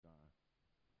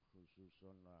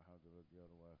خصوصا حضرة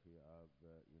أرواح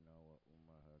آبائنا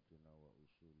وأمهاتنا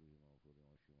وأصولهم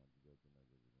وفرعشماتنا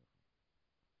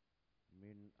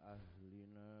من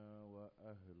أهلنا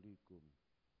وأهلكم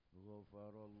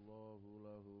غفر الله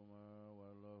لهما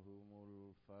ولهم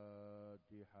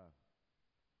الفاتحة.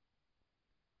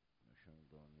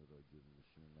 الشيطان الرجيم.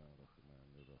 بسم الله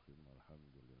الرحمن الرحيم.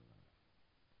 الحمد لله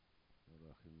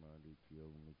الرحيم مالك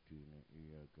يوم الدين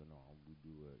إياك نعبد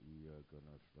وإياك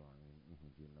نستعين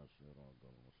اهدنا الصراط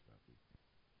المستقيم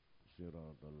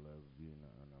صراط الذين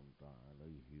أنعمت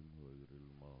عليهم غير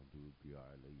المغضوب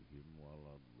عليهم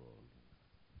ولا الضالين.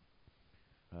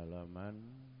 Halaman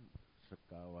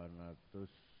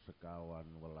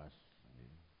 1111.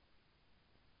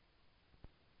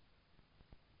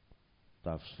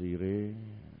 Tafsire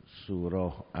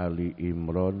surah Ali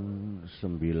Imran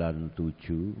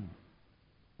 97.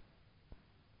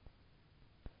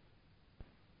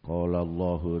 Qala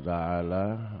Allah Ta'ala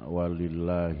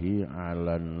walillahi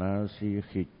 'alan nasi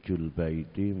hijjul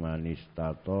baiti man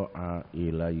istata'a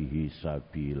ilaihi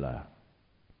sabila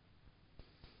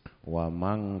wa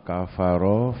man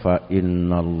kafara fa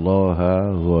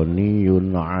innallaha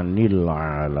ghaniyun 'anil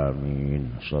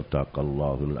 'alamin.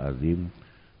 Shadaqallahul azim.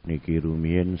 Niki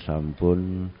rumiyin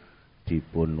sampun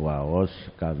dipun waos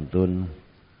kantun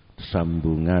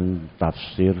sambungan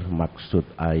tafsir maksud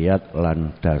ayat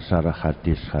lan dasar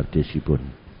hadis-hadisipun.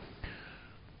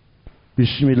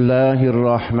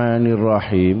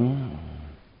 Bismillahirrahmanirrahim.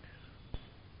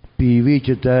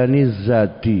 Biwijdani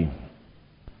zati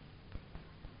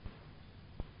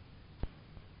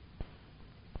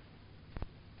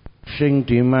sing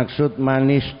dimaksud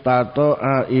manis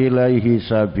tato'a ilaihi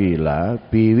sabila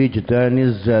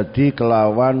biwijdani zati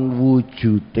kelawan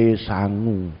wujute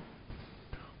sangu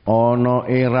ana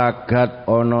ragat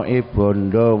ana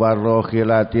bondo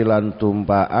warrohilati lan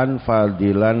tumpaan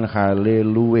fadilan hale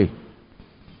luweh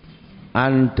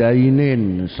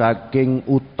andainin saking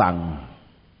utang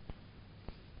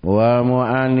wa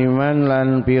mu'animan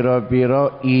lan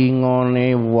pira-pira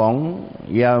ingone wong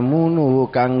yamunu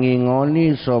kang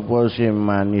ngingoni sapa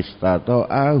manis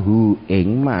tato'ahu ing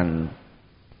man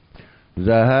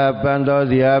zahaban to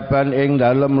diaban ing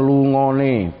dalem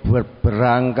lungone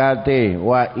berangkate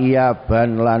wa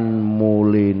iyaban lan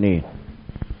muline.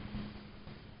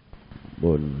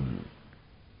 Pun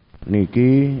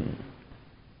niki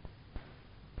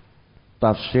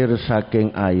tafsir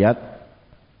saking ayat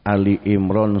Ali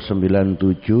Imran 97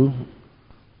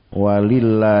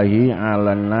 walillahi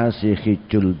 'alan nasi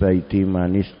hijjul baiti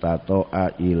man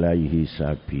istata'a ilaihi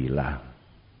sabila.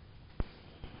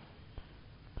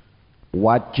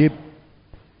 Wajib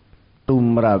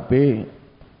tumrape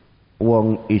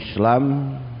wong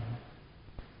Islam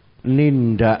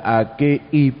nindakake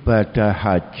ibadah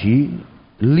haji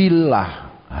lillah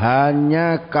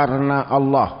hanya karena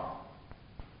Allah.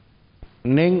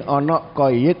 Ning ana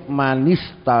qayyid manis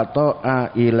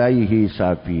tata'a ilaihi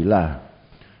sabila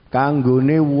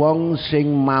kanggone wong sing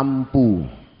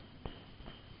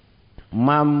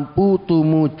mampu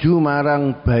tumuju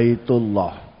marang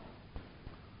Baitullah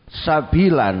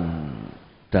sabilan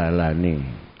dalane.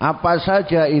 Apa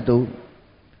saja itu?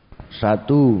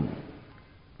 Satu,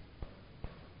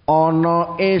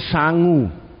 ana sangu.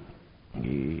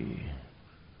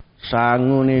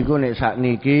 Sangu niku nek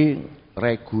sakniki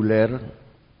reguler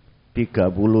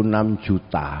 36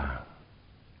 juta.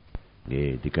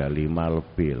 Nggih, 35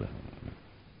 lebih lah.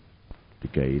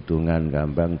 Tiga hitungan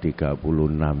gampang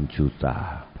 36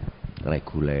 juta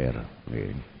reguler.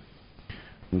 Nggih.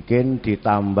 Mungkin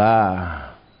ditambah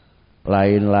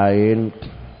lain-lain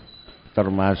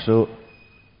termasuk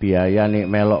biaya nih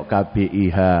melok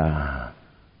KBIH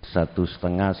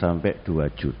 1,5 sampai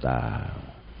 2 juta.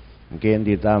 Mungkin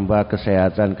ditambah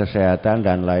kesehatan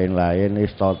dan lain-lain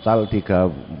is total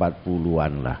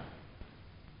 30-40-an lah.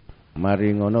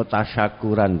 Mari ngono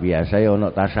tasyakuran biasa ya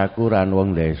ono tasyakuran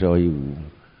wong desa iku.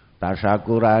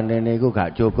 Tasyakurane niku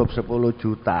gak cukup 10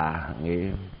 juta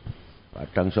nggih.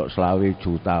 Kadang sok 20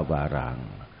 juta barang.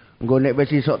 Engko nek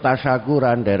wis isok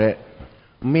tasyakuran derek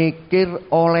mikir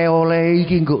oleh-oleh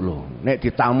iki engko lho. Nek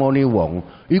ditamoni wong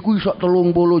iku isok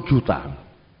 30 juta.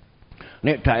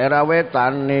 Nek daerah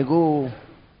wetan niku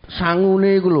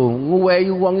sangune iku lho nguwehi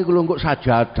wong iku lho kok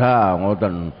sajadah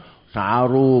ngoten,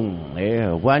 sarung,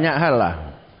 banyak hal lah.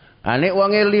 Nek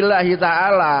wonge lillahi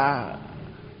taala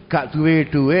gak duwe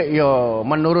dhuwit ya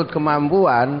menurut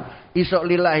kemampuan isok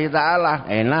lillahi taala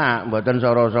enak mboten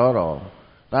soro-soro.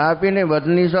 Tapi nek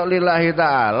mboten isok lillahi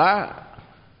taala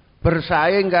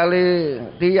bersaing kali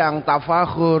tiang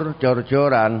tafakhur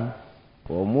jor-joran.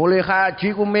 Mulai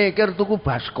haji ku mikir tuku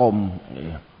baskom,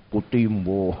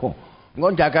 kutimbo,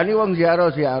 Engko jagani wong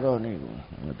ziarah-ziarah niku.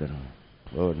 Ngoten.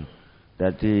 Pun.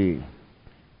 Dadi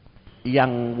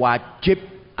yang wajib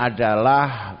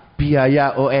adalah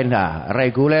biaya ONH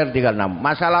reguler 36.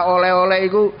 Masalah oleh-oleh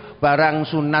iku barang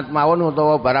sunat mawon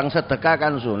utawa barang sedekah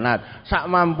kan sunat. Sak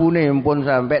mampune pun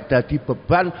sampai dadi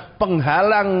beban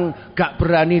penghalang gak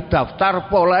berani daftar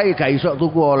polahe gak iso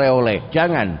tuku oleh-oleh.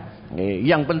 Jangan.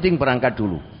 Yang penting berangkat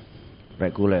dulu.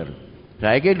 Reguler.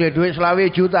 Saiki duwe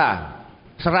 20 juta.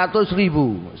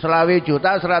 100.000. 20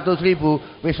 juta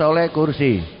 100.000 wis oleh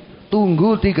kursi.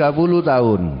 Tunggu 30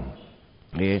 tahun.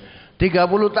 Nggih. 30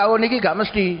 tahun iki gak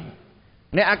mesti.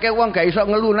 Nek akeh wong gak iso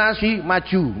ngelunasi,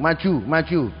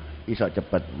 maju. Iso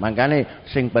cepet. Makane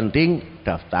sing penting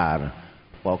daftar.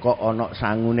 Pokok ana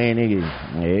sangune niki.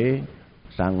 Nggih.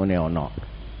 Sangune ana.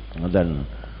 Ngoten.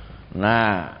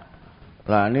 Nah,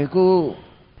 lah niku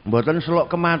mboten selok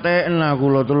kematen lah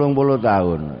kula 30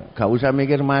 tahun. Gak usah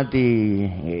mikir mati.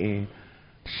 Nggih.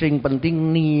 Sing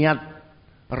penting niat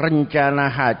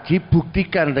rencana haji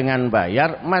buktikan dengan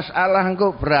bayar. Masalah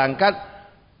engko berangkat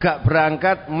gak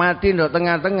berangkat mati ndok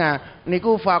tengah-tengah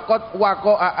niku fakot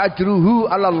waqa'a ajruhu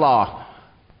Allah.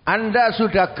 Anda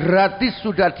sudah gratis,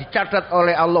 sudah dicatat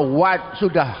oleh Allah,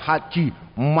 sudah haji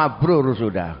mabrur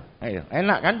sudah.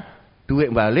 Enak kan?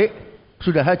 Duit balik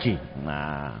sudah haji.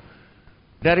 Nah,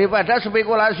 daripada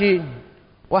spekulasi.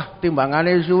 Wah,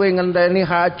 timbangane suwe ngenteni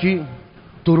haji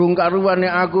durung karuane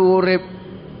aku urip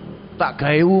tak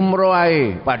gawe umroh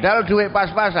ae, padahal duit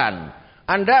pas-pasan.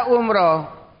 Anda umroh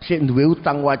sik duwe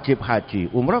utang wajib haji.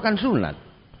 Umroh kan sunat.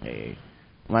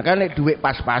 Maka nek duit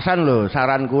pas-pasan lho,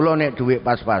 saran kula nek duit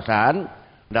pas-pasan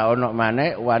ndak ono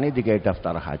maneh wani digawe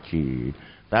daftar haji.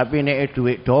 Tapi nek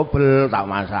duit double tak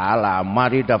masalah.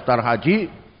 Mari daftar haji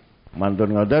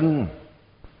mantun ngoten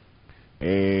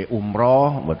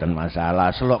umroh mboten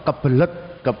masalah. Selok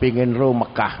kebelet kepingin ro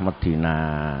Mekah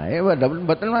Madinah.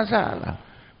 Mboten masalah.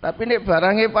 Tapi nek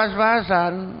barangnya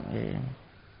pas-pasan,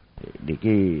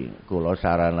 niki kula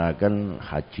saranaken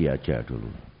haji aja dulu.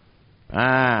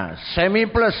 Ah, semi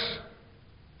plus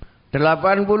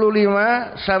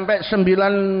 85 sampai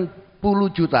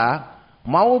 90 juta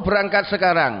mau berangkat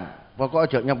sekarang. Pokok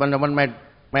ojo nyempen-nyempen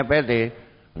mepet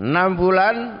 6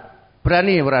 bulan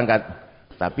berani berangkat.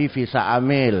 Tapi visa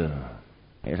amil.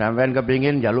 Sampean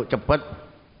kepingin jaluk cepet,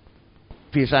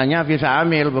 visanya visa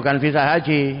amil bukan visa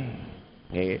haji.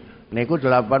 Niku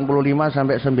 85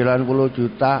 sampai 90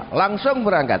 juta langsung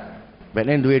berangkat.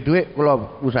 Benen duit-duit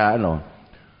kula usahano.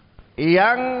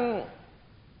 Yang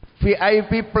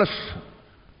VIP plus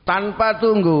tanpa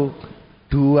tunggu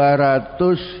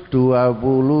 225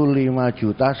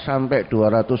 juta sampai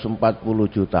 240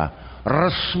 juta.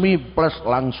 Resmi plus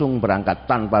langsung berangkat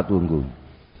tanpa tunggu.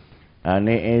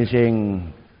 Ane sing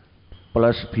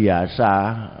plus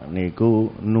biasa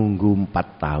niku nunggu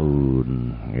 4 tahun,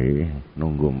 nggih,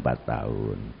 nunggu 4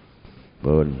 tahun.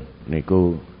 Pun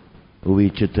niku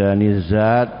wijudane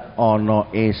zat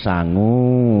ana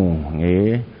sangu,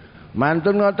 nggih.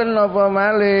 Mantun ngoten napa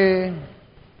malih?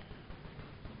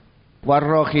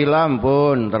 Warrohilam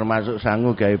pun termasuk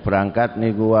sangu gawe berangkat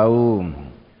niku wau.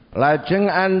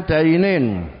 Lajeng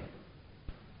andainin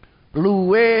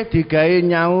luwe digawe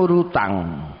nyaur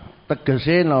utang.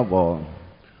 Tegese napa?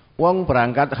 Wong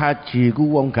berangkat haji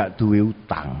ku wong gak duwe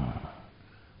utang.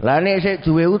 Lah nek sik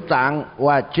duwe utang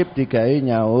wajib digawe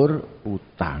nyaur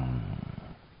utang.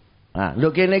 Nah, lho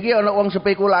kene iki ana wong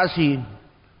spekulasi.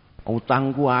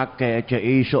 Utangku akeh jek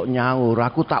isuk nyaur,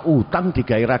 aku tak utang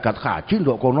digawe ragat haji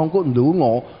ndok kono kok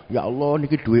ndonga. Ya Allah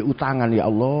niki duwe utangan ya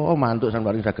Allah, mantuk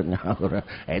sampeyan saged nyaur.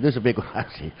 Itu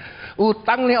spekulasi.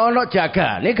 Utang nek ana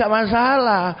jagane gak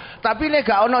masalah, tapi nek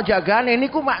gak ana jagane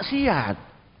niku maksiat.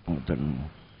 Ngoten.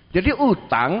 Jadi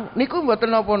utang niku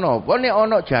mboten napa-napa nek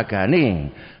ana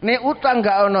jagane. Nek utang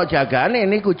gak ana jagane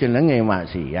niku jenenge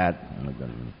maksiat.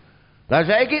 Ngoten. Lah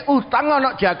saiki utang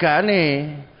ana jagane.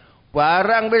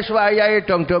 Barang wis wayahe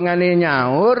dong-dongane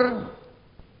nyaur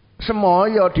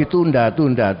semoyo ditunda.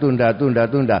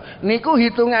 Niku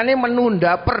hitungane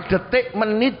menunda per detik,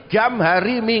 menit, jam,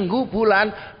 hari, minggu,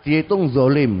 bulan dihitung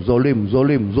zolim.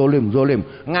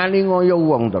 Ngani ngoyo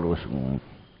wong terus.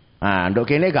 Ah, nduk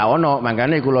kene gak ono,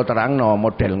 mangkane kula terangno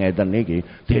model ngeten iki.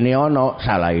 Dene ono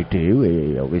salahe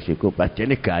dhewe ya wis iku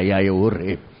pancene gayahe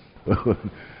urip.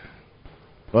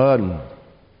 Pun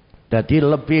jadi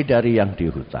lebih dari yang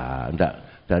dihutang,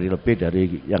 dari lebih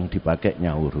dari yang dipakai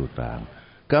nyaur hutang.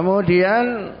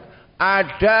 Kemudian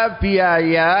ada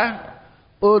biaya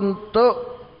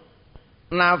untuk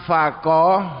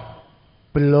nafkah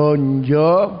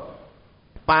belanja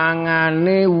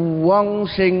pangane wong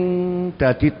sing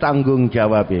dadi tanggung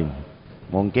jawabe.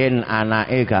 Mungkin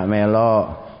anake gak melok,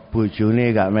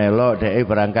 bojone gak melok, dhek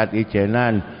berangkat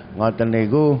ijenan. Ngoten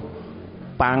niku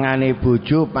pangane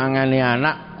bojo, pangane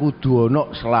anak kudu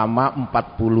ana selama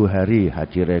 40 hari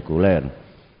haji reguler.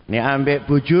 Nek ambek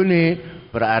bojone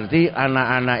berarti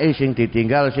anak-anake sing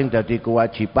ditinggal sing dadi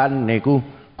kewajiban niku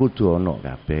kudu ana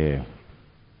kabeh.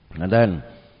 Ngoten.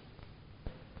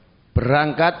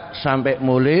 Berangkat sampai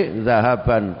mulai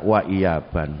zahaban wa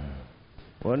iyaban.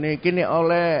 Oh niki nek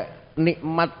oleh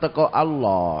nikmat teko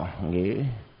Allah nggih.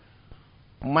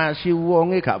 Masih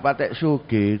wonge gak patek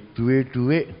sugih, duwe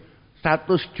dhuwit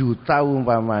 100 juta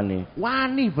umpamane.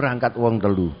 Wani berangkat wong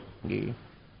telu nggih.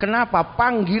 Kenapa?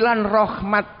 Panggilan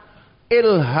rahmat,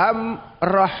 ilham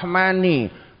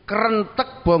rahmani,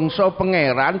 kerentek bangsa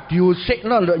pangeran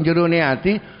diusikno nduk jerone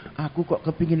ati, aku kok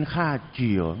kepingin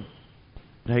haji ya.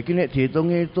 Nah iki nek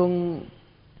dihitung-hitung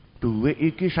duit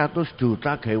iki 100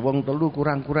 juta gawe wong telu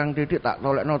kurang-kurang titik tak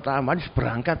tolekno taman wis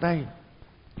berangkat ae.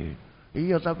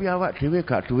 Iya tapi awak dhewe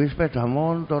gak duwe sepeda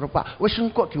motor, Pak. Wis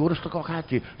engko diurus teko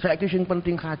haji. Saiki sing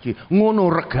penting haji. Ngono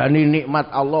regane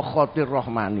nikmat Allah Khotir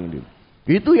Rahmani.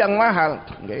 Itu yang mahal,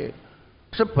 nggih.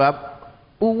 Sebab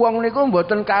uang niku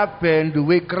mboten kabeh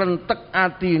duwe krentek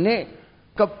atine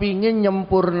kepingin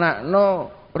nyempurnakno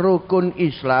rukun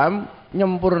Islam,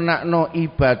 nyempurnakno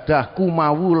ibadah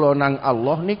kumawula nang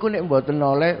Allah niku nek mboten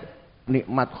oleh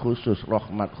nikmat khusus,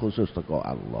 rahmat khusus teko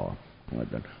Allah.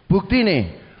 Ngoten.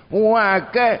 Buktine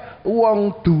akeh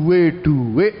wong duwe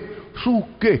dhuwit,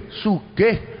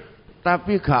 sugih-sugih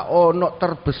tapi gak ono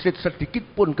terbesit sedikit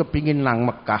pun kepingin nang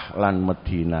Mekah lan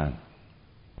Madinah.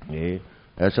 Nggih,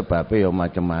 sebabe ya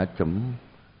macem-macem.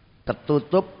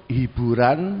 Ketutup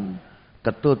hiburan,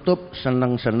 ketutup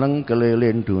seneng-seneng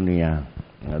keliling dunia.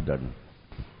 Ngoten.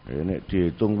 Nek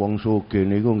diitung wong sugih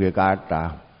niku nggih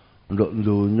kathah. Nduk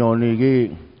donya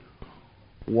niki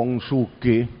wong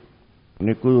sugih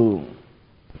niku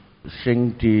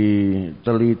sing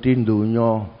diteliti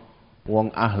donya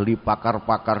wong ahli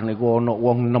pakar-pakar niku ana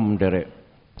wong 6 derek.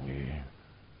 Nggih.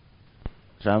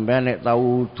 Sampeyan nek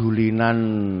tau dulinan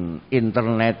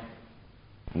internet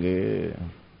nggih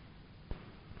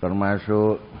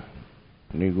termasuk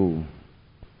niku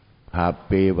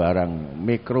HP barang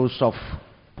Microsoft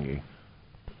nggih.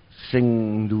 Sing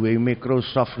duwe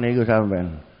Microsoft niku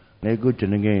sampean niku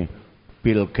jenenge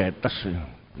Bill Gates,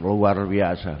 luar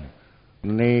biasa.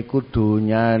 Niku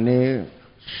donyane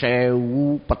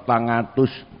 1146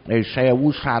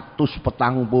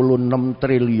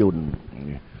 triliun.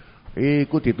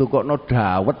 Iku ditukokno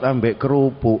dawet ambek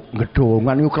kerupuk,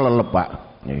 gedongan iku kelelep, Pak.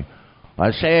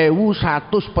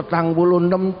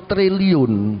 1146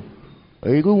 triliun.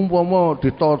 Iku umpama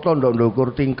ditata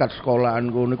nduk-ndukur tingkat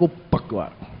sekolahan kono niku bek,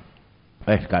 Pak.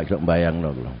 Gak iso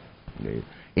mbayangno kula.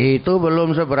 Itu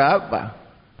belum seberapa.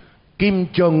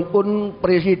 Kim Jong Un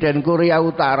presiden Korea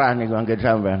Utara niku anggen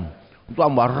sampean.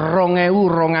 Tambah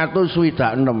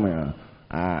 2226 ya.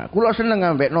 Ah, kula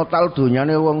seneng ambek notal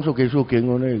donyane wong sugih-sugih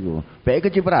ngono iku. Bae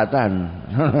kecipratan.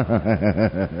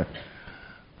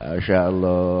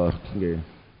 Masyaallah nggih.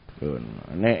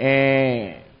 Nek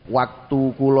waktu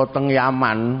kula teng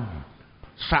Yaman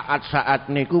saat-saat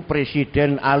niku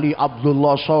Presiden Ali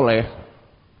Abdullah Saleh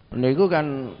niku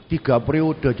kan 3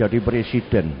 periode jadi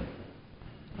presiden.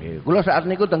 Kula saat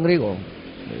niku teng mriku.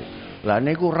 Lah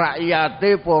niku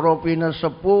rakyate para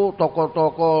pinesepuh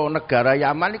tokoh-tokoh negara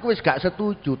Yaman niku wis gak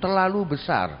setuju, terlalu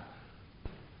besar.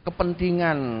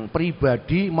 Kepentingan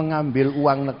pribadi mengambil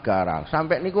uang negara.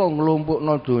 Sampai niku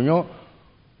nglumpukno donya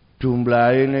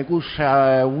jumlahe niku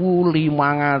 1555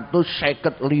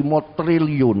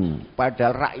 triliun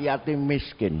padahal rakyate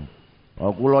miskin.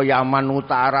 Kula Yaman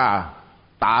Utara,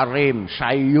 Tarim,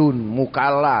 Sayun,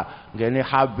 Mukalla, ngene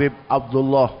Habib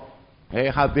Abdullah,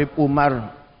 Habib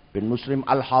Umar bin Muslim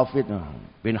Al-Hafid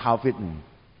bin Hafid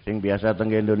sing biasa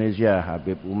teng Indonesia,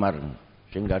 Habib Umar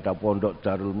sing gak ada pondok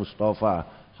Darul Mustafa,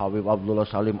 Habib Abdullah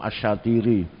Salim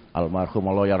Asyatiri almarhum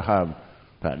Allah yarham.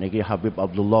 Nah niki Habib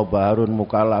Abdullah Barun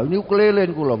Mukalla niku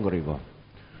keliling kula ngriku.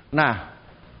 Nah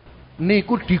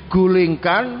niku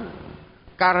digulingkan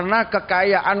karena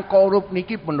kekayaan korup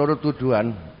niki menurut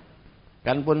tuduhan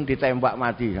kan pun ditembak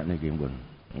mati sakniki pun.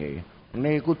 Nggih.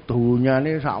 Niku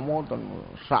donyane sakmonten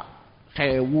sak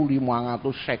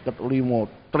 1555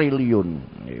 triliun.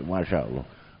 Masya Allah.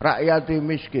 Rakyat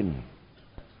miskin.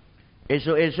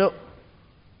 Esok-esok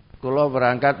kula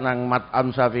berangkat nang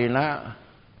Mat'am Safina,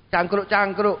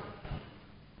 cangkruk-cangkruk.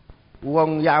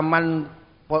 Wong Yaman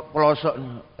pelosok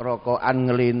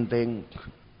rokokan ngelinting.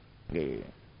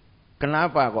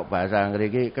 Kenapa kok bahasa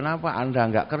Inggris? Kenapa Anda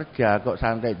enggak kerja kok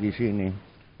santai di sini?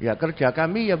 Ya kerja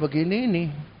kami ya begini ini.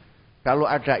 Kalau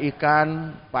ada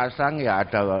ikan pasang ya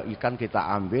ada ikan kita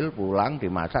ambil pulang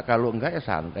dimasak, kalau enggak ya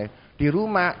santai. Di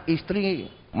rumah istri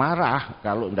marah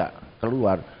kalau enggak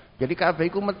keluar. Jadi kabeh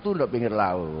iku metu ndok pinggir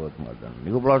laut ngoten.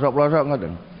 Niku plosok-plosok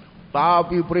ngoten.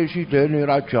 Tapi presiden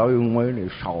raja yang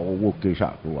ngene sawuge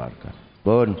sak keluarga.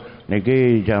 Pun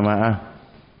niki jamaah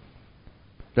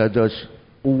dados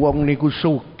wong niku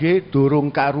sugih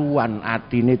durung karuan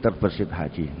atine terbesit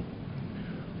haji.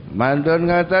 Mantun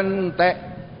ngaten tek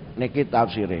niki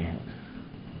tafsire.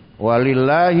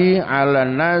 Walillahi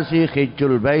 'alan nasi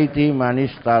hijjul baiti man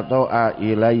istata'a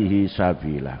ilaihi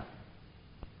sabila.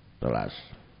 Telas.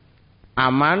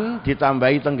 Aman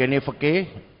ditambahi tenggene fikih,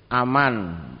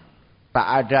 aman. Tak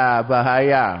ada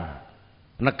bahaya.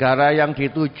 Negara yang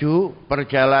dituju,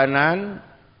 perjalanan,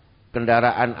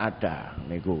 kendaraan ada.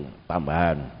 Niku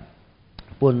tambahan.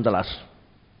 Pun telas.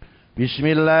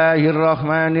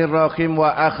 Bismillahirrahmanirrahim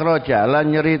wa akhraja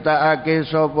lan nyeritakake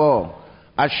sapa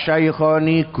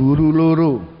asy-syaikhani guru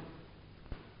loro.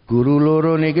 Guru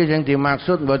loro niki sing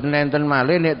dimaksud mboten enten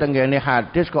malih nek tenggene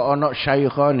hadis kok ana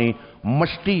syaikhani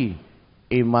mesti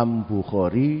Imam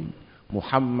Bukhari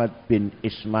Muhammad bin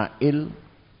Ismail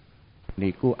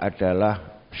niku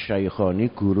adalah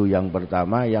syaikhani guru yang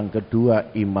pertama, yang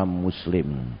kedua Imam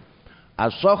Muslim.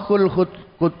 As-sahhul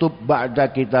kutub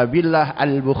ba'da kitabillah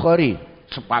al-Bukhari.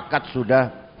 Sepakat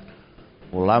sudah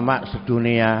ulama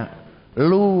sedunia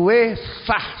luweh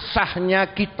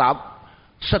sah-sahnya kitab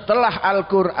setelah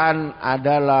Al-Qur'an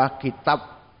adalah kitab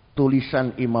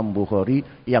tulisan Imam Bukhari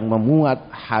yang memuat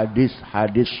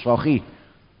hadis-hadis sahih.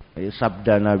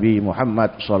 Sabda Nabi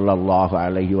Muhammad sallallahu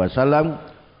alaihi wasallam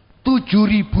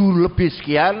 7.000 lebih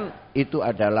sekian itu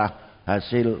adalah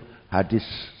hasil hadis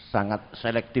sangat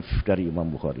selektif dari Imam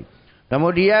Bukhari.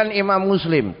 Kemudian Imam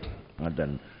Muslim.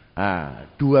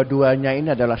 Dua-duanya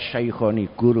ini adalah syaikhoni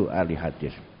guru ahli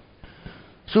hadis.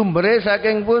 Sumbere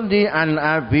saking pundi? An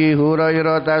Abi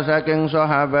Hurairah, saking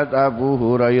sahabat Abu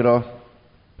Hurairah.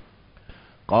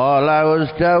 Qala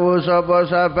usdawu sapa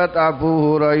sahabat Abu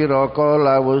Hurairah,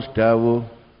 qala usdawu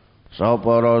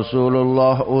sapa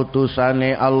Rasulullah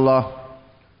utusane Allah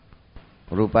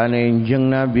rupane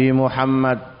njeng Nabi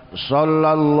Muhammad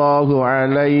sallallahu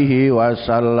alaihi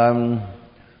wasallam.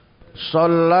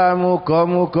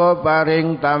 Muga-muga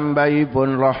paring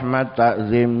tambahipun rahmat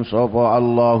takzim sapa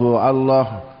Allahu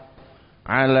Allah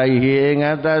alaihi ing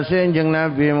atase njeng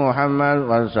Nabi Muhammad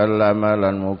wasallam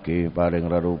lan mugi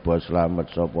paring rerupa slamet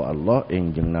sapa Allah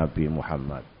ing njeng Nabi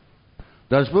Muhammad.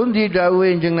 Terus pun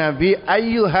didhawuhi njeng Nabi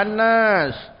ayyuhan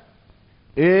nas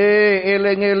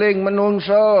eling-eling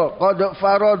menungso qad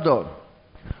farada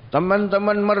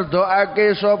teman-teman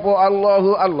merdoake sapa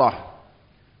Allahu Allah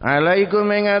alaikum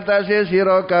ing atase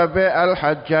sira kabeh al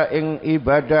hajja ing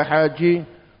ibadah haji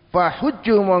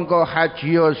fahujju mongko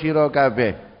hajiya sira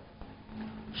kabeh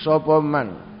sapa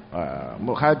man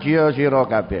hajiya sira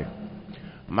kabeh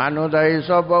manudai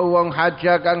sapa wong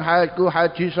haja kang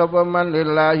haji sapa man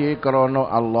lillahi krana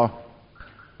Allah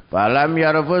falam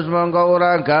yarfus mongko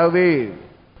ora gawe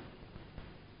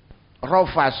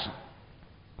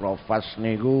rofas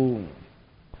niku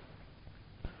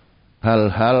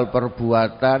hal-hal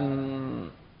perbuatan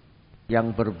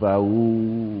yang berbau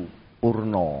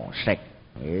urno seks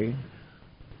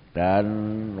dan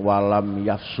walam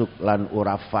yafsuk lan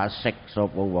ora fasik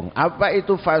sapa wong. Apa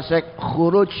itu fasik?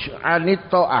 Khuruj anit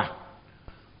ta'ah.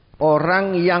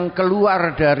 Orang yang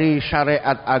keluar dari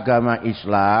syariat agama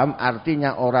Islam,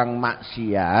 artinya orang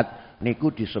maksiat,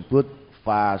 niku disebut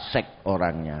fasik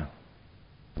orangnya.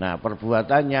 Nah,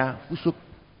 perbuatannya fusuk.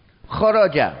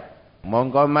 Kharaja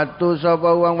mongko metu sapa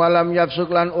wong walam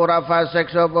yafsuk lan ora fasik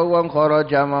sapa wong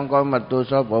kharaja mongko metu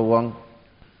sapa wong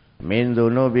min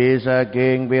dunubi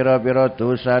saking pira-pira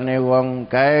dosane wong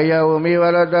kaya umi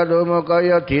waladadum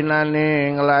kaya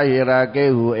dinane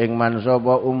nglahirake hu ing man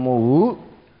sapa ummuhu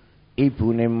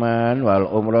ibune man wal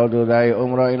umrah dai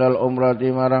umrah ilal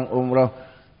umrati marang umrah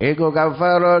iku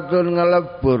kafaratun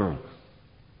ngelebur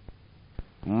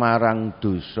marang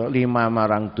dosa 5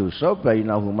 marang dosa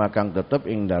bainahuma kang tetep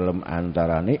ing dalem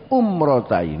antarane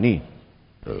umrata ini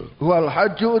wal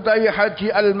haju utawi haji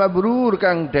al mabrur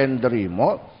kang den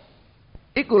trima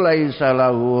iku laisa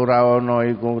lahu rawana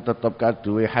iku tetep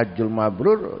kaduwe hajjul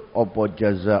mabrur apa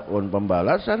jazaun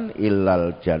pembalasan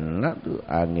illal jannatu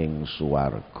angin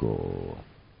swarga.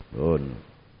 Pun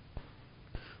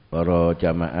para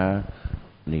jamaah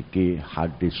niki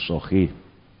hadis sahih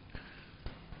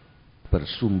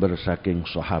bersumber saking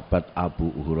sahabat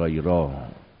Abu Hurairah.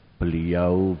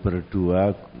 Beliau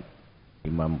berdua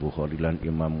Imam Bukhari lan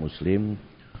Imam Muslim.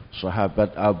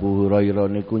 Sahabat Abu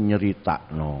Hurairah niku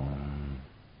nyeritakno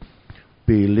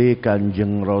bele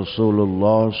Kanjeng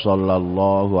Rasulullah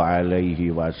sallallahu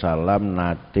alaihi wasallam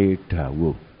nate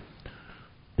dawuh,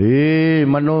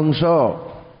 menungso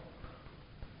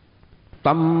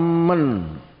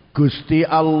temen Gusti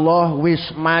Allah wis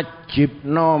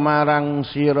majibno marang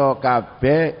sira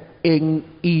kabeh ing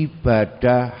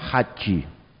ibadah haji.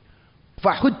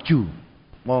 Fahujju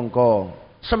mongko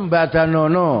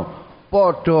sembadanono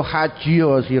padha haji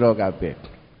sira kabeh.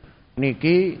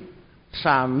 Niki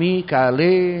sami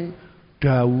kali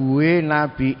dawuhe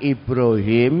Nabi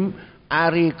Ibrahim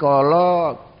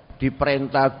arikala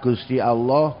diperintah Gusti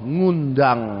Allah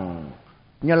ngundang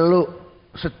nyeluk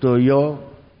sedaya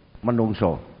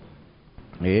menungso.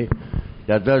 Nggih.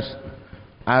 Dados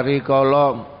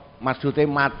arikala maksudnya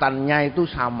matannya itu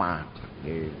sama.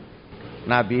 Nggih.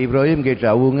 Nabi Ibrahim nggih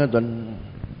dawuh ngeten.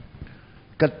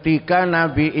 Ketika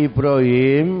Nabi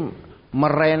Ibrahim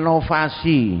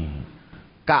merenovasi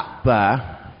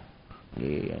Ka'bah,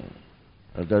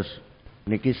 terus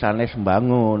niki sanes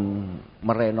bangun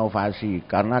merenovasi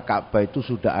karena Ka'bah itu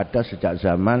sudah ada sejak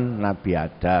zaman Nabi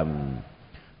Adam.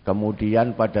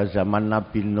 Kemudian pada zaman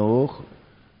Nabi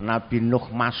Nuh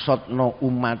masotno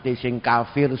umate sing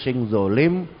kafir sing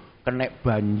zalim kena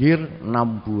banjir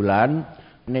 6 bulan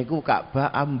niku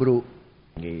Ka'bah ambruk.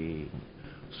 Nggih.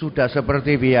 Sudah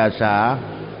seperti biasa,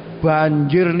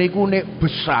 banjir niku nek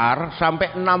besar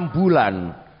sampai 6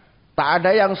 bulan. Tak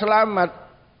ada yang selamat.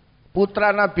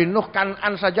 Putra Nabi Nuh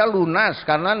Kan'an saja lunas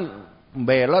karena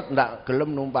belot ndak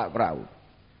gelem numpak perahu.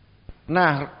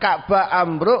 Nah, Ka'bah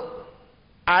ambruk,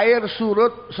 air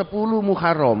surut 10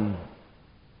 Muharram.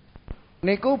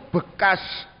 Niku bekas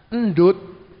endut,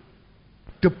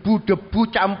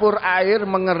 debu-debu campur air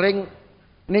mengering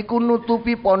niku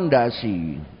nutupi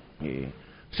pondasi.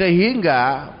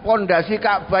 Sehingga pondasi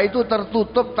Ka'bah itu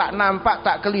tertutup, tak nampak,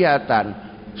 tak kelihatan,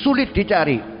 sulit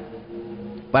dicari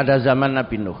pada zaman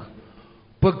Nabi Nuh.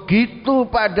 Begitu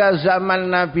pada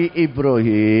zaman Nabi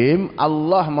Ibrahim,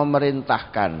 Allah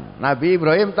memerintahkan Nabi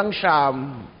Ibrahim teng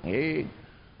Syam,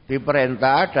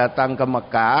 diperintah datang ke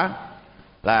Mekah.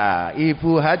 Lah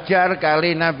Ibu Hajar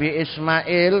kali Nabi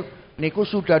Ismail niku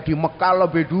sudah di Mekah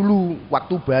lebih dulu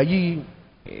waktu bayi.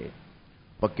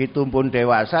 Begitu pun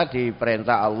dewasa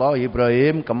diperintah Allah,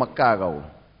 Ibrahim ke Mekah kau.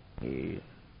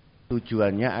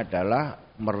 Tujuannya adalah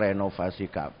merenovasi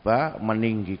Ka'bah,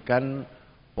 meninggikan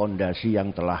pondasi yang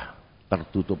telah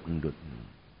tertutup endut.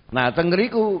 Nah,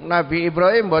 tenggeriku Nabi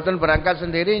Ibrahim mboten berangkat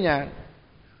sendirinya.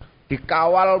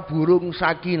 Dikawal burung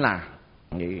sakinah.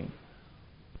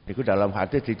 Itu dalam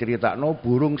hadis diceritakno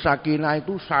burung sakinah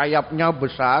itu sayapnya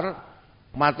besar,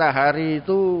 matahari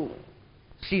itu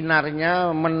sinarnya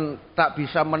tak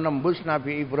bisa menembus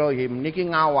Nabi Ibrahim. Niki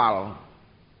ngawal.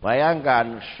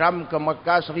 Bayangkan Syam ke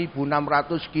Mekah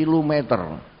 1600 km.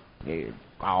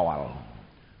 Kawal.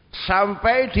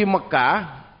 Sampai di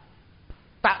Mekah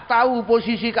tak tahu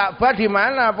posisi Ka'bah di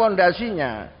mana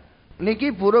pondasinya.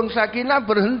 Niki burung sakinah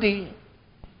berhenti.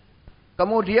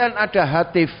 Kemudian ada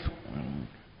hatif.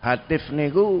 Hatif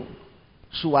niku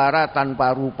suara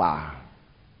tanpa rupa.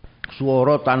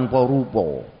 Suara tanpa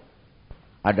rupa.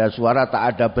 Ada suara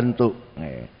tak ada bentuk.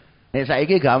 Nek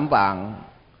saiki gampang.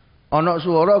 Ana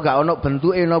suara gak ana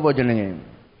bentuke napa jenenge?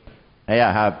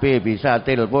 Ya HP bisa,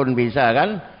 telepon bisa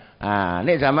kan? Ah,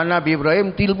 nek zaman Nabi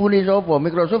Ibrahim tilpune sapa?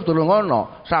 Microsoft durung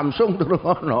ana, Samsung durung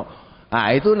ana.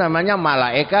 Ah, itu namanya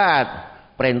malaikat.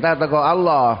 Perintah teko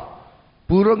Allah.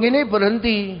 Burung ini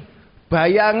berhenti.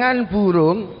 Bayangan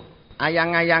burung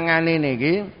ayang-ayangan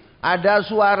ini ada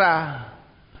suara.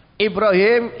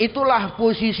 Ibrahim itulah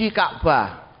posisi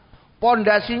Ka'bah.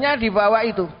 Pondasinya di bawah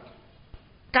itu.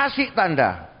 Kasih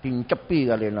tanda,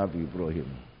 dincepi kali Nabi Ibrahim.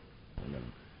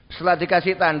 Setelah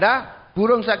dikasih tanda,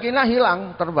 burung sakinah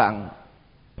hilang, terbang.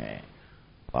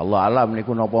 Allah alam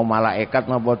niku napa malaikat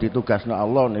napa ditugasno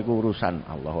Allah niku urusan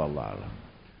Allah alam.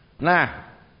 Nah,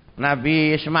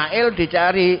 Nabi Ismail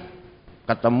dicari,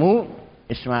 ketemu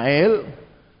Ismail.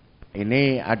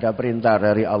 Ini ada perintah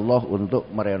dari Allah untuk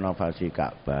merenovasi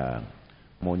Ka'bah.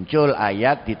 Muncul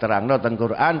ayat diterangno teng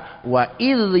Quran, wa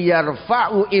idz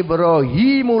yarfa'u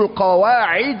Ibrahimul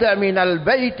qawa'ida minal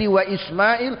baiti wa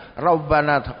Ismail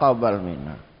rabbana taqabbal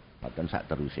minna. Mboten sak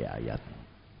teruse ayat.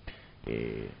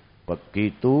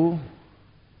 Begitu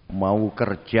mau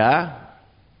kerja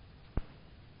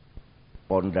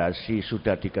pondasi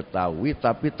sudah diketahui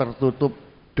tapi tertutup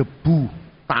debu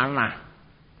tanah.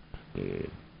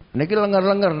 Niki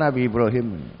lenger-lenger Nabi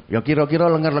Ibrahim. Ya kira-kira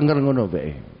lenger-lenger ngono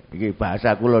bae. Iki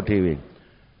bahasa kula dhewe.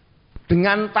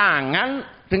 Dengan tangan,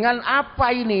 dengan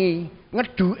apa ini?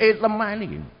 Ngeduke lemah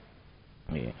niki.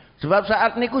 Sebab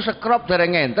saat niku sekrop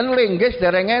dereng enten, linggis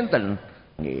dereng enten.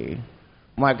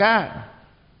 Maka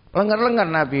Lenger-lenger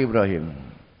Nabi Ibrahim.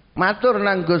 Matur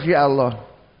nang Gusti Allah.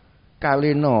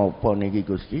 Kali napa niki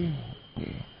Gusti?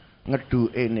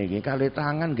 Ngeduke niki kali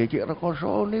tangan nggih cik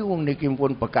rekasane wong niki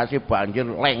pun bekase banjir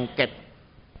lengket.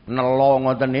 Nelo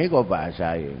ngoten niku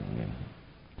bahasae.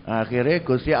 Akhire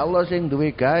Gusti Allah sing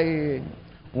duwe gawe.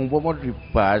 Umpama di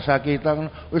bahasa kita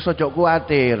wis aja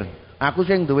kuwatir. Aku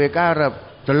sing duwe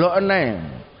karep. Delok eneh.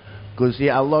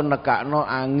 Gusti Allah nekakno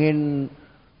angin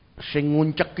sing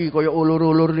ngunceki kaya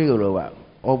ulur-ulur niku lho, Pak.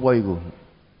 Apa iku?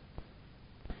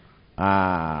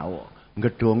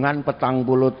 Gedongan 40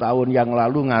 tahun yang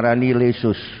lalu ngarani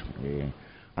lesus.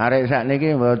 Arek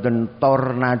sakniki mboten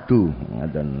tornado,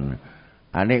 ngoten.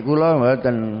 Anek kula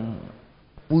mboten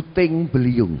puting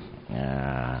beliung.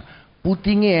 Nah,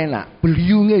 putinge enak,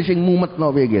 beliunge sing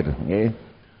mumetno pikir, nggih.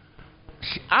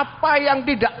 Apa yang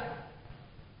tidak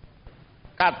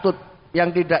katut,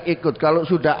 yang tidak ikut kalau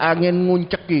sudah angin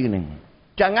ngunceki ini.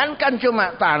 Jangankan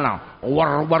cuma tanah,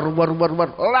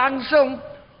 langsung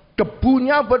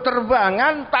debunya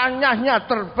berterbangan, tanahnya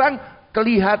terbang,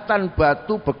 kelihatan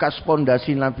batu bekas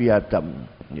pondasi Nabi Adam.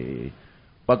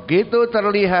 Begitu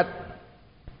terlihat,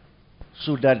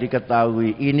 sudah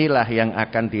diketahui inilah yang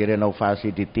akan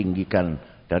direnovasi, ditinggikan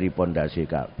dari pondasi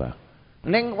Ka'bah.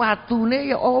 Neng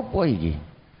watune ya apa iki?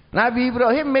 Nabi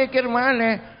Ibrahim mikir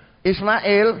maneh,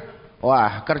 Ismail,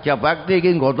 wah kerja bakti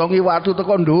iki nggotongi watu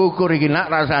teko ndukur iki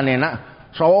nak rasane nak.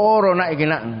 Soro nak iki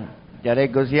nak. Jare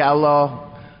Gusti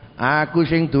Allah, aku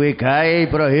sing duwe gawe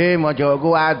Ibrahim aja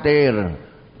kuwatir.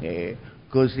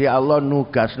 Gusti Allah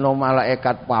nugasno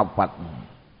malaikat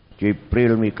 4.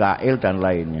 Jibril, Mikail dan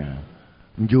lainnya.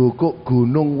 Njukuk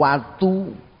gunung watu.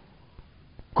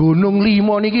 Gunung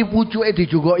 5 niki pucuke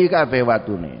dijukoki kabeh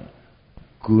watune.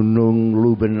 Gunung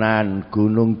Lubenan,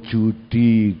 Gunung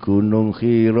Judi, Gunung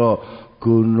Hiro,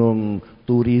 Gunung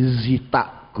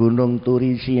Turizita, Gunung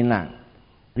Turisina.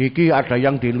 Iki ada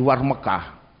yang di luar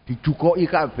Mekah. Dijukoki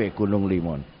kabeh Gunung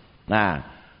Limon. Nah,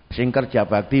 sing kerja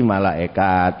bakti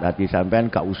malaikat, hati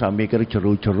sampean gak usah mikir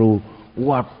jero-jero.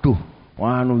 Waduh,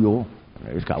 anu yo,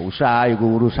 wis gak usah iku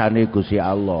urusane Gusti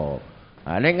Allah.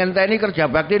 Nah, nek ngenteni kerja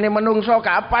bakti ini menungso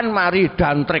kapan mari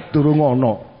dantrek durung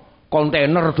ana.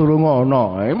 Kontainer durung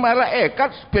ana.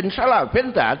 Malaikat ben salah ben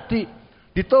dadi.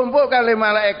 Ditumpuk kali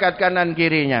malaikat kanan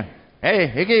kirinya.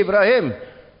 Iki Ibrahim,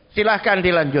 silahkan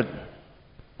dilanjut.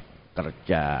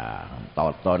 Kerja.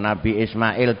 Toto Nabi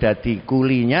Ismail dadi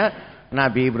kulinya,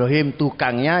 Nabi Ibrahim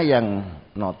tukangnya yang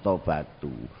noto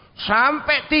batu.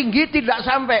 Sampai tinggi tidak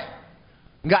sampai.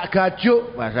 Enggak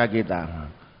gajuk bahasa kita.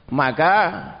 Maka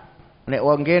nek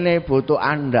wong kene butuh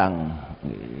andang.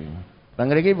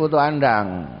 Bang iki butuh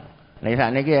andang. Nek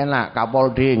sakniki enak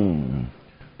kapolding.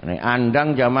 Nek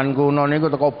andang zaman kuno niku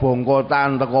teko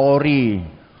bongkotan, teko ori.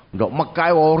 Ndok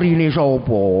Mekah ori ni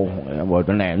sapa? Ya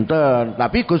mboten enten.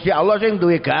 Tapi Gusti Allah sing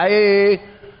duwe gawe.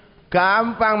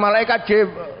 Gampang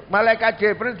malaikat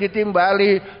Jibril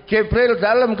ditimbali. Jibril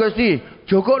dalem Gusti,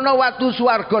 jukukno watu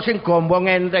swarga sing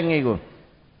gombong enteng iku.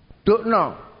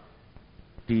 Dukno.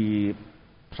 Di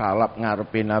salap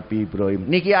ngarepe Nabi Ibrahim.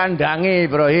 Niki andange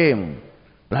Ibrahim.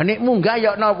 Lah nek munggah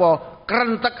ya napa?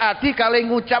 Krentek ati kali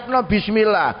ngucapno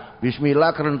bismillah.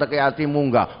 Bismillah krenteke ati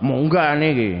munggah. Munggah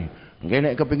niki. Nggih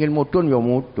nek kepengin mudhun ya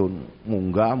mudhun.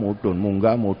 Munggah mudhun,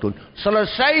 munggah mudhun.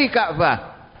 Selesai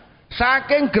Ka'bah.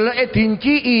 Saking geleke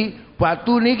dinciki,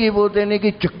 batu niki putih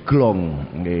niki jeglong.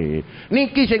 Nggih.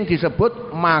 Niki sing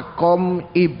disebut makom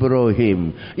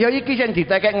Ibrahim. Ya iki sing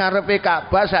ditekek ngarepe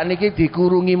Ka'bah sakniki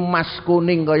dikurungi emas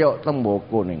kuning kaya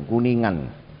temboko ning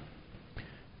kuningan.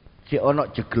 Si ana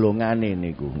jeglongane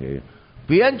niku nggih.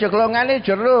 Biyen jeglongane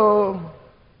jero.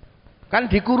 Kan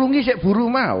dikurungi sik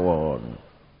buru mawon.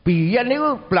 Biyen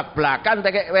niku blak-blakan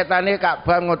tekek wetane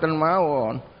Ka'bah ngoten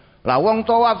mawon. Lah wong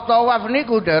tawaf-tawaf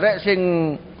niku derek sing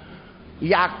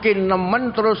yakin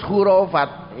nemen terus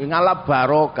khurafat ngalap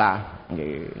barokah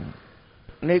nggih.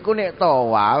 Niku nek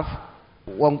tawaf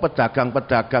wong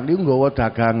pedagang-pedagang niku nggawa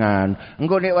dagangan.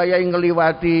 Engko nek wayahe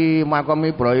ngliwati makam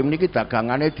Ibrahim niki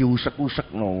dagangane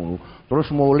diusek-usekno.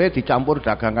 Terus mulai dicampur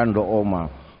dagangan ndok omah.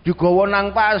 Digawa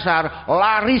nang pasar,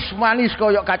 laris manis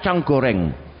kaya kacang goreng.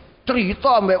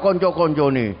 Cerita ambek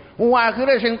kanca-kancane.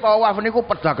 Akhire sing tawaf niku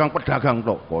pedagang-pedagang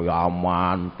tok, kaya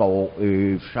Aman,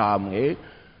 Thaif, Sam nggih.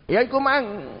 Ya iku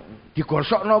mang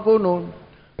digosokno kono.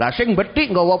 Lah sing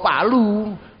bethik nggawa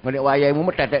palu. Nek wayahe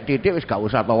metetek titik wis gak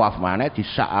usah tawaf maneh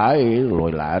disak ae lho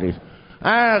laris.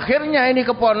 Akhirnya ini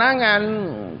keponangan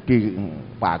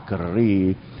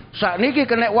dipageri. Sakniki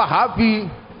kena Wahabi.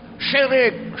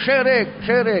 Syirik.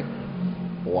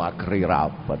 Wagri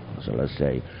rapat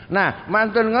selesai. Nah,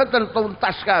 mantun ngoten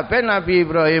tuntas kabeh Nabi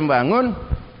Ibrahim bangun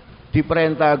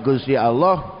diperintah Gusti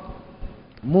Allah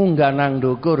munggah nang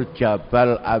ndukur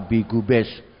Jabal Abi Gubes.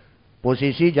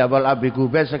 Posisi Jabal Abi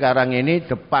Gubes sekarang ini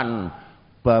depan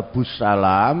Babus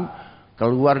Salam,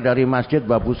 keluar dari masjid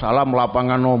Babus Salam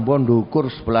lapangan nombon ndukur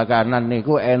sebelah kanan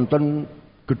niku enten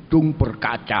gedung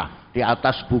berkaca di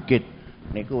atas bukit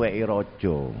niku weki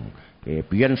raja.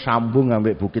 Biyen sambung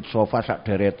ambek Bukit Sofa sak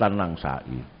deretan nang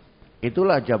sai.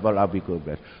 Itulah Jabal Abi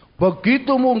Gubes.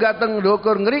 Begitu munggah teng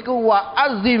ndukur ngriku wa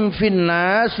azim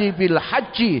finnasi bil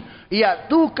haji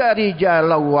ya'tuka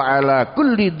rijalan wa ala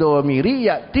kulli dhamiri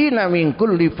ya'tina min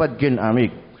kulli fajjin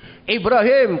amik.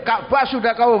 Ibrahim, Ka'bah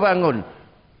sudah kau bangun.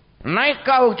 Naik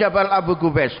kau Jabal Abi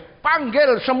Gubes,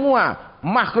 panggil semua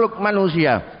makhluk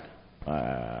manusia.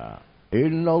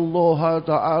 Innallaha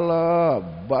ta'ala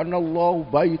banallahu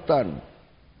baitan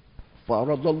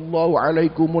faradallahu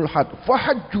alaikumul hajj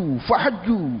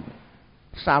fahajju.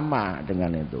 Sama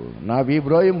dengan itu. Nabi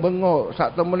Ibrahim bengok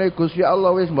sak temene Gusti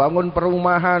Allah wis bangun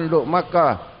perumahan nduk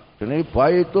Makkah. Jenenge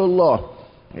Baitullah.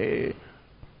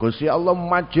 Gusti Allah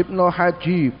majibno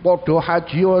haji, padha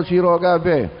haji wa sira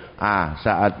kabeh.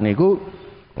 Saat niku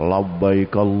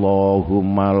labbaik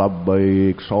Allahumma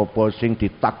labbaik, sapa sing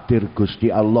ditakdir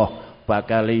Gusti Allah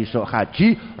bakal iso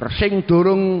haji, sing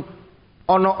durung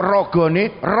ana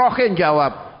ragane rohe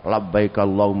jawab labbaik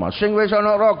Allahumma, sing wis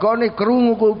ana ragane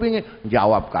krungu kupinge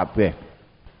jawab kabeh.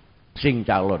 Sing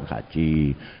calon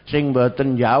haji, sing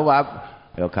mboten jawab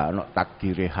ya gak ana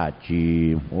takdire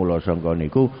haji. Mula sangka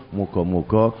niku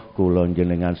muga-muga kula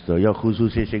njenengan sedaya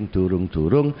khususe sing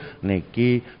durung-durung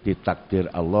niki ditakdir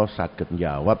Allah saged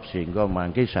jawab sehingga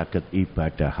mangke saged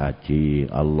ibadah haji.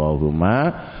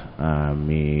 Allahumma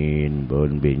amin.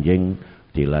 Pun benjing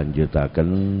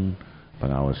dilanjutaken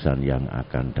pengawasan yang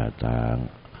akan datang.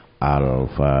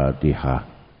 Al-Fatihah.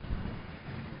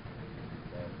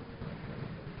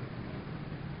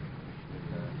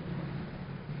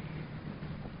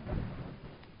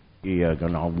 Iyyaka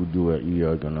na'budu wa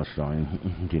iyyaka nasta'in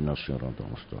ihdinas siratal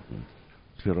mustaqim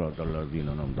siratal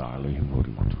ladzina an'amta 'alaihim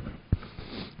ghairil maghdubi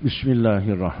 'alaihim.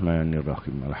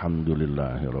 Bismillahirrahmanirrahim.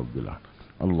 Alhamdulillahirabbil alamin.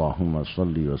 Allahumma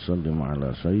shalli wa sallim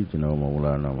ala sayyidina wa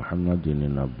maulana Muhammadin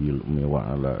nabiyil ummi wa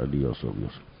ala alihi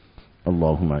wasallam.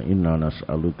 Allahumma inna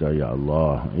nas'aluka ya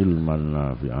Allah ilman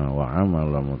nafi'a wa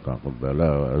amalan mutaqabbala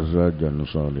wa azwajan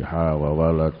salihah wa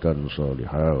waladan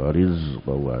salihah wa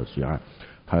rizqan wasi'a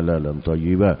halalan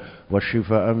thayyiban wa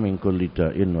shifaan min kulli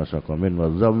da'in wa saqamin wa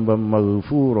dhanban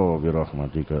maghfura bi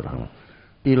rahmatika arham.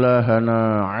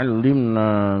 Ilahana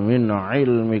 'allimna min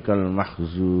 'ilmikal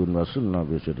mahzun wa sunna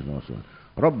bi sidqin wa sun.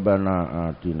 Rabbana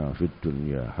atina fid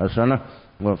dunya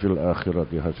hasanah wa fil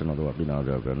akhirati hasanah wa qina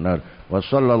adzabannar. Wa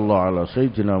sallallahu ala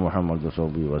sayyidina Muhammad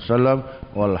sallallahu alaihi wasallam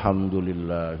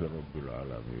walhamdulillahi rabbil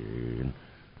alamin.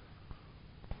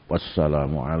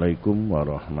 Wassalamu alaikum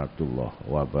warahmatullahi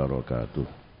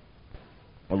wabarakatuh.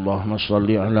 Allahumma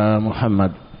shalli ala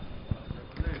Muhammad